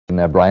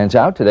Brian's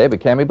out today, but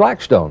Cammie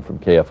Blackstone from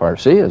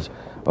KFRC is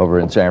over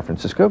in San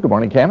Francisco. Good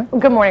morning, Cammie.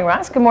 Good morning,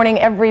 Ross. Good morning,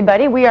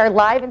 everybody. We are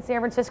live in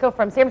San Francisco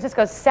from San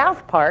Francisco's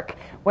South Park,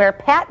 where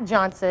Pat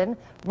Johnson,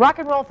 rock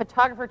and roll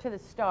photographer to the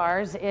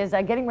stars, is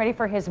getting ready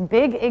for his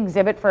big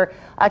exhibit. For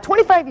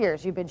 25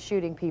 years you've been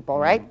shooting people,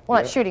 right?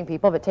 Well, not shooting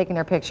people, but taking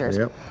their pictures.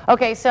 Yep.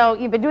 Okay, so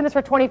you've been doing this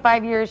for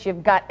 25 years.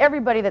 You've got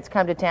everybody that's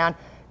come to town.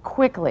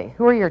 Quickly,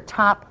 who are your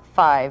top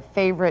 5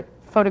 favorite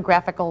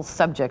photographical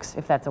subjects,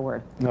 if that's a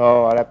word?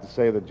 No, I'd have to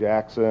say the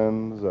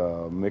Jacksons,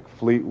 Mick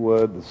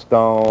Fleetwood, the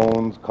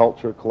Stones,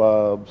 Culture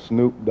Club,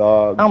 Snoop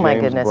Dogg, Oh my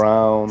James goodness.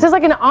 Brown. This is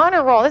like an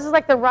honor roll. This is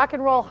like the Rock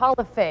and Roll Hall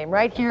of Fame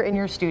right here in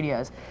your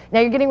studios.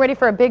 Now you're getting ready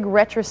for a big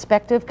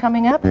retrospective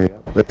coming up? Yeah,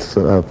 it's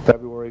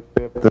February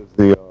 5th is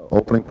the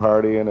opening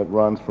party, and it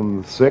runs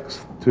from the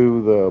 6th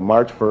to the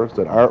March 1st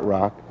at Art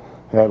Rock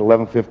at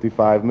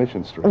 1155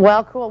 Mission Street.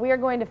 Well, cool. We are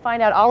going to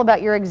find out all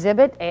about your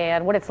exhibit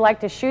and what it's like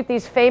to shoot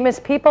these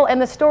famous people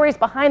and the stories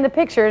behind the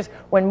pictures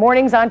when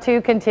Mornings on 2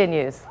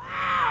 continues.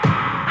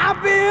 I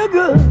feel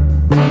good.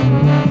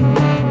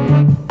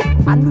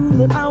 I knew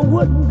that I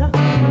wouldn't.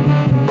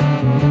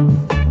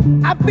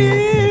 I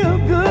feel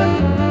good.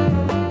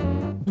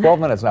 12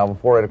 minutes now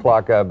before 8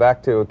 o'clock.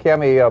 Back to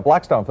Cammie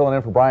Blackstone filling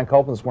in for Brian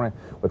Copeland this morning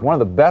with one of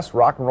the best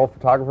rock and roll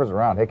photographers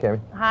around. Hey,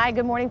 Cammie. Hi,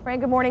 good morning, Frank.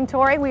 Good morning,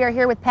 Tori. We are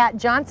here with Pat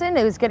Johnson,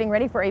 who's getting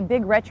ready for a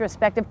big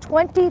retrospective.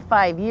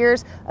 25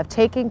 years of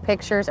taking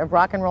pictures of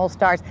rock and roll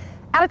stars.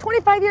 Out of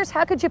 25 years,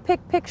 how could you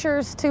pick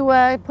pictures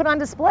to put on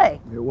display?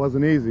 It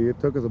wasn't easy. It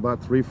took us about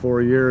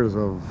 3-4 years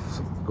of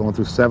going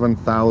through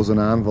 7,000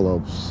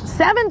 envelopes.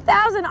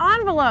 7,000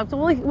 envelopes.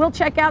 We'll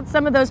check out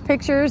some of those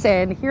pictures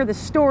and hear the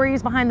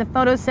stories behind the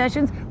photo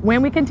sessions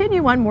when we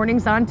continue on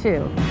Mornings on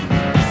 2.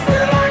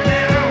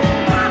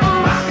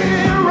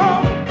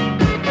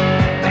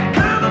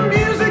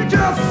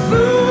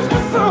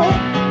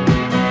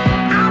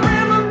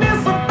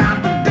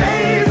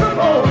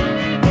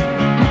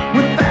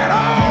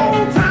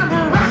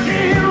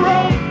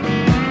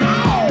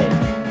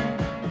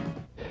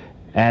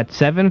 At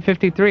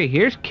 7:53,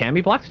 here's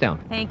Cammie Blackstone.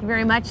 Thank you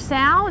very much,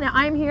 Sal. Now,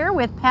 I'm here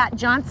with Pat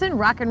Johnson,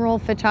 rock and roll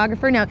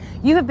photographer. Now,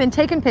 you have been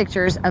taking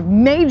pictures of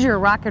major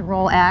rock and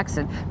roll acts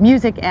and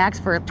music acts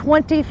for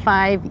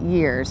 25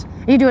 years.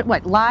 You do it,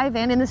 what, live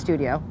and in the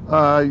studio?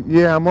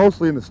 Yeah,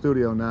 mostly in the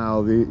studio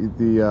now.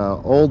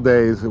 The old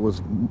days, it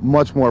was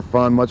much more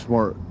fun, much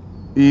more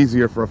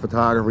easier for a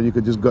photographer. You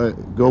could just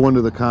go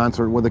into the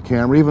concert with a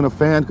camera. Even a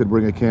fan could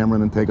bring a camera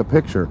in and take a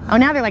picture. Oh,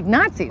 now they're like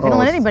Nazis. They don't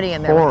let anybody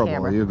in there with a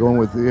camera. You're going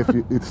with,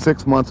 it's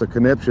 6 months of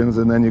conniptions,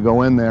 and then you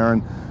go in there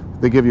and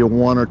they give you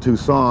 1 or 2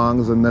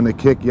 songs, and then they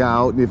kick you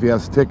out. And if you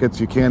have tickets,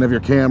 you can't have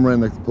your camera in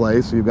the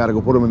place, so you've got to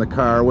go put them in the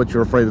car, which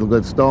you're afraid it'll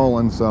get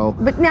stolen. So.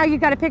 But now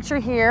you've got a picture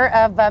here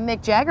of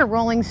Mick Jagger,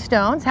 Rolling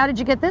Stones. How did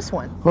you get this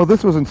one? Well,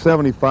 this was in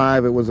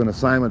 '75. It was an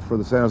assignment for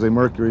the San Jose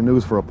Mercury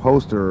News for a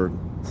poster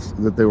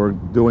that they were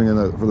doing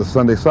for the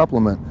Sunday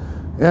supplement.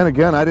 And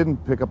again, I didn't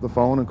pick up the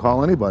phone and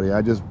call anybody.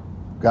 I just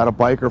got a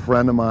biker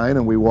friend of mine,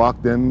 and we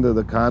walked into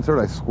the concert.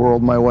 I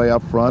squirreled my way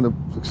up front,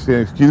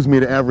 excuse me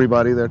to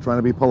everybody. They're trying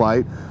to be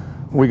polite.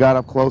 We got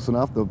up close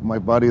enough. My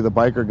buddy, the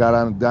biker, got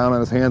down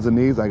on his hands and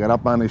knees. I got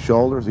up on his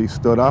shoulders. He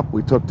stood up.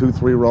 We took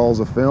 2-3 rolls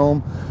of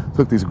film,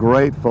 took these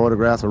great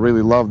photographs. I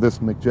really loved this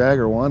Mick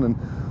Jagger one, and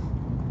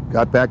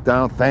got back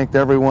down, thanked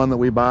everyone that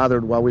we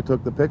bothered while we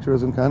took the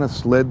pictures, and kind of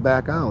slid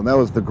back out. And that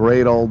was the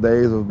great old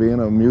days of being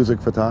a music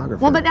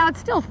photographer. Well, but now it's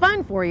still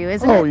fun for you,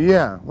 isn't it?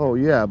 Oh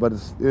yeah, but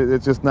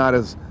it's just not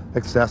as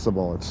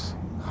accessible. It's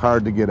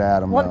hard to get at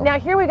them. Well, now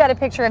here we got a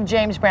picture of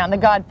James Brown, the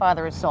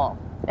godfather of soul.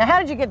 Now, how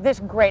did you get this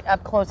great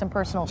up-close and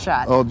personal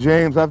shot? Oh,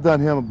 James, I've done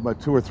him about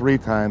 2 or 3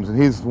 times,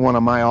 and he's one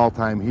of my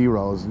all-time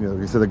heroes. You know,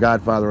 he said the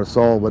godfather of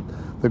soul, but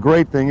the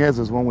great thing is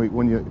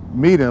when you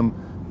meet him,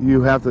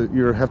 you have to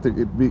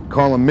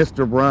call him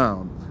Mr.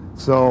 Brown.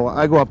 So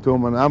I go up to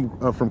him, and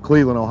I'm from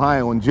Cleveland,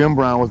 Ohio, and Jim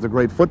Brown was the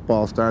great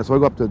football star. So I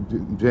go up to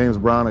James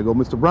Brown. I go,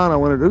 Mr. Brown, I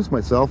want to introduce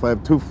myself. I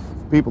have 2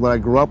 people that I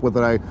grew up with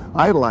that I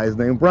idolized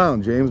named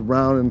Brown, James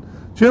Brown and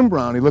Jim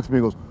Brown. He looks at me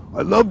and goes,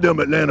 I love them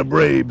Atlanta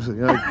Braves. You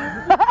know,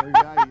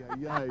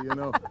 you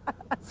know.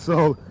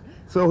 So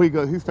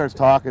he starts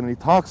talking, and he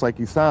talks like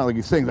he sings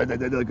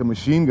like a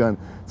machine gun.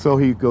 So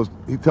he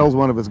tells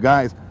one of his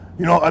guys,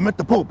 you know, I met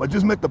the Pope. I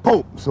just met the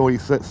Pope. So he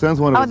sends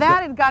one of his... Oh,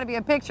 that has got to be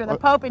a picture, the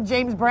Pope and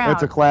James Brown.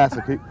 It's a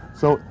classic.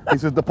 So he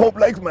says, the Pope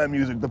likes my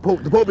music. The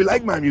Pope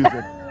like my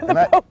music.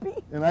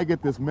 And I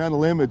get this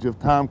mental image of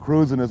Tom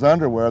Cruise in his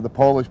underwear, the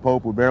Polish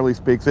Pope who barely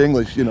speaks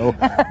English, you know,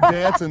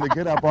 dancing to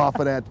get up off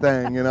of that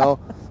thing, you know.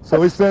 So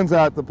he sends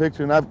out the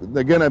picture, and I'm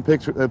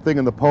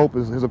thinking the Pope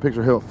is a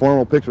picture of him, a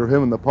formal picture of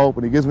him and the Pope,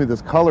 and he gives me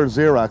this color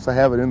Xerox. I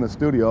have it in the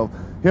studio of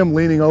him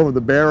leaning over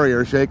the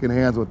barrier, shaking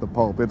hands with the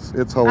Pope. It's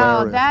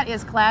hilarious. Oh, that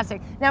is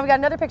classic. Now we got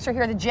another picture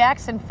here, the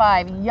Jackson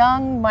 5,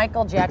 young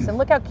Michael Jackson.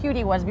 Look how cute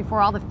he was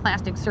before all the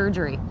plastic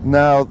surgery.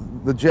 Now,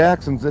 the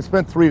Jacksons, I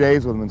spent 3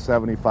 days with them in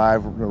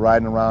 '75,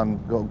 riding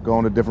around,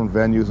 going to different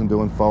venues and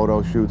doing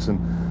photo shoots.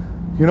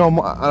 And You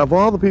know, out of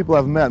all the people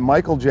I've met,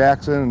 Michael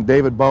Jackson and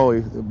David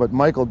Bowie, but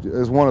Michael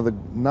is one of the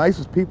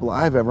nicest people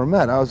I've ever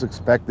met. I was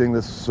expecting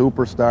this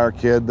superstar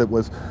kid that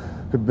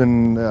had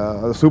been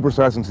a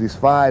superstar since he's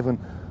 5, and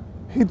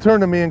he'd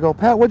turn to me and go,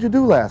 "Pat, what'd you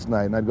do last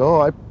night?" And I'd go,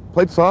 "Oh, I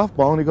played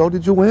softball." And he'd go,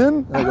 "Did you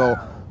win?" And I go,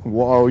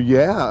 "Well,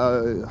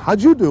 yeah.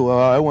 How'd you do?"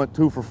 "I went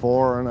 2 for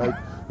 4, and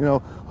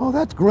 "Oh,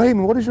 that's great.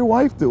 And what does your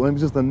wife do?" And he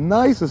was just the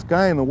nicest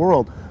guy in the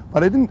world.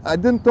 But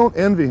don't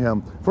envy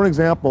him. For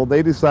example,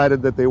 they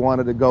decided that they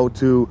wanted to go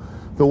to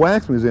the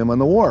Wax Museum on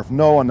the wharf.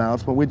 No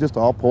announcement. We just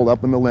all pulled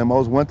up in the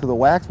limos, went to the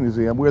Wax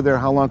Museum. We were there.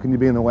 How long can you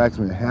be in the Wax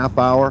Museum? Half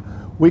hour.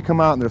 We come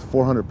out and there's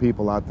 400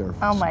 people out there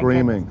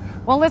screaming.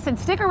 Well, listen,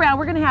 stick around.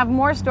 We're going to have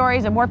more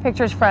stories and more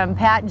pictures from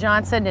Pat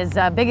Johnson, his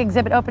big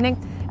exhibit opening,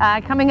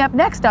 coming up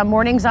next on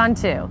Mornings on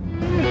 2.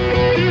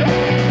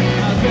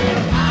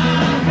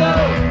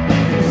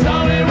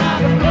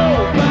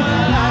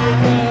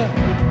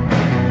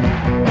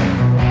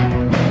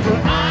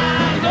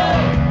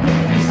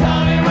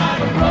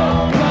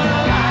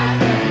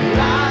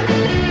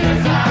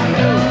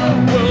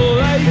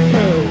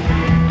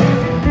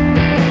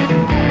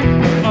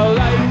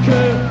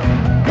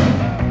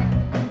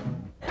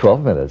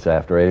 Twelve minutes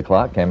after 8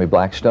 o'clock, Cammie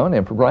Blackstone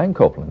in for Brian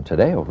Copeland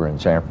today over in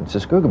San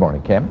Francisco. Good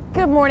morning, Cammie.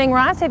 Good morning,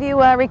 Ross. Have you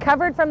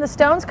recovered from the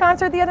Stones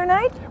concert the other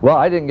night? Well,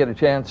 I didn't get a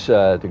chance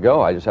to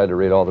go. I just had to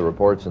read all the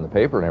reports in the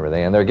paper and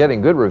everything, and they're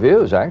getting good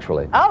reviews,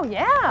 actually. Oh,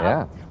 yeah.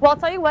 Yeah. Well, I'll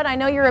tell you what, I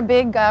know you're a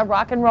big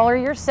rock and roller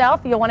yourself.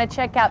 You'll want to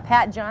check out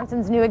Pat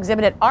Johnson's new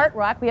exhibit at Art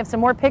Rock. We have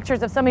some more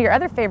pictures of some of your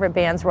other favorite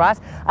bands,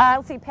 Ross.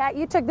 Let's see, Pat,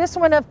 you took this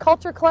one of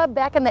Culture Club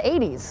back in the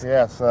 80s.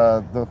 Yes,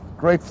 the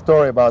great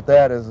story about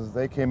that is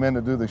they came in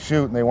to do the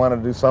shoot and they wanted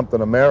to do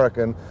something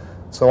American.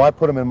 So I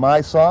put them in my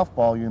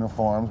softball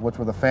uniforms, which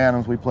were the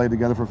Phantoms. We played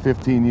together for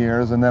 15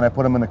 years, and then I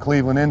put them in a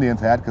Cleveland Indians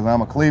hat because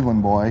I'm a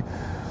Cleveland boy.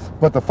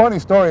 But the funny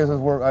story is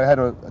where I had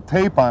a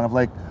tape on of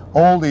like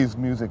oldies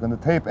music, and the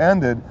tape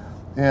ended,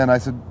 and I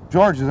said,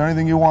 "George, is there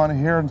anything you want to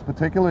hear in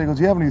particular?" He goes,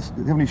 "You have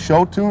any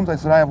show tunes?" I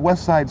said, "I have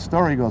West Side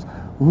Story." He goes,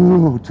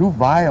 "Ooh, too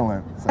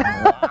violent." I said,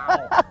 "Wow."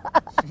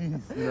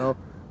 Jeez,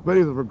 But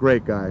he's a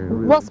great guy.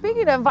 Really. Well,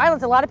 speaking of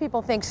violence, a lot of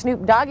people think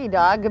Snoop Doggy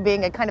Dogg,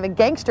 being a kind of a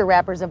gangster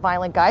rapper, is a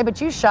violent guy, but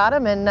you shot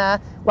him and,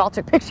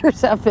 took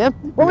pictures of him.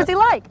 What was he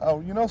like?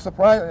 Oh,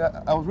 surprised.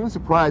 I was really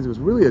surprised. He was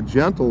really a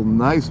gentle,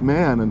 nice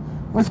man, and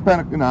I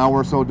spent an hour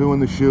or so doing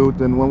the shoot,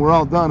 and when we're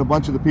all done, a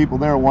bunch of the people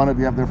there wanted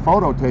to have their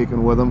photo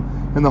taken with him,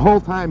 and the whole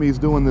time he's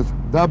doing this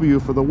W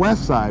for the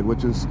West Side,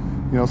 which is,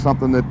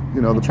 something that,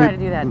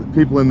 the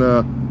people in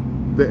the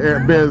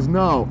air biz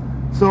know.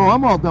 So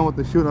I'm all done with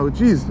the shoot, and I go,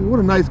 "Geez,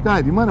 what a nice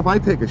guy. Do you mind if I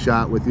take a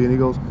shot with you?" And he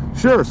goes,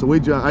 "Sure." So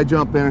I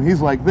jump in, and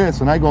he's like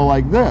this, and I go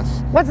like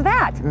this. What's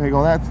that? And I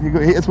go, "That's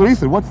what he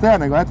said. What's that?"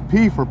 And I go, "That's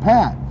P for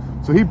Pat."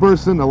 So he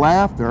bursts into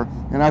laughter,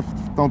 and I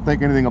don't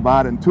think anything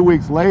about it. And 2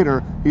 weeks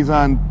later, he's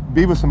on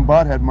Beavis and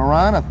Butthead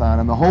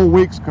Maranathon, and the whole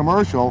week's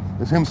commercial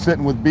is him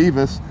sitting with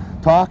Beavis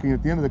talking.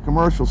 At the end of the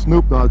commercial,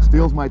 Snoop Dogg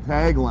steals my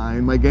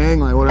tagline, my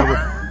gangline, whatever,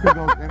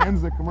 and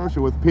ends the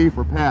commercial with P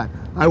for Pat.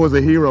 I was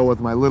a hero with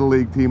my Little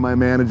League team I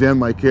manage and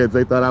my kids.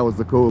 They thought I was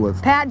the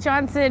coolest. Pat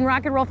Johnson,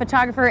 rock and roll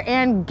photographer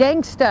and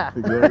gangsta.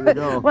 There you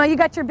go. Well, you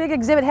got your big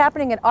exhibit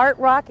happening at Art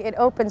Rock. It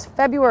opens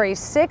February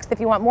 6th. If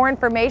you want more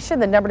information,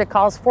 the number to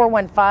call is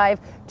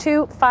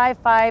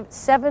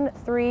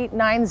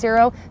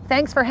 415-255-7390.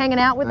 Thanks for hanging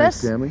out with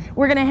us. Cammie.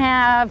 We're going to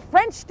have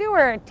French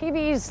Stewart,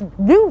 TV's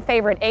new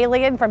favorite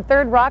alien from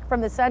Third Rock from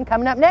the Sun,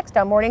 coming up next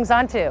on Mornings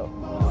on 2.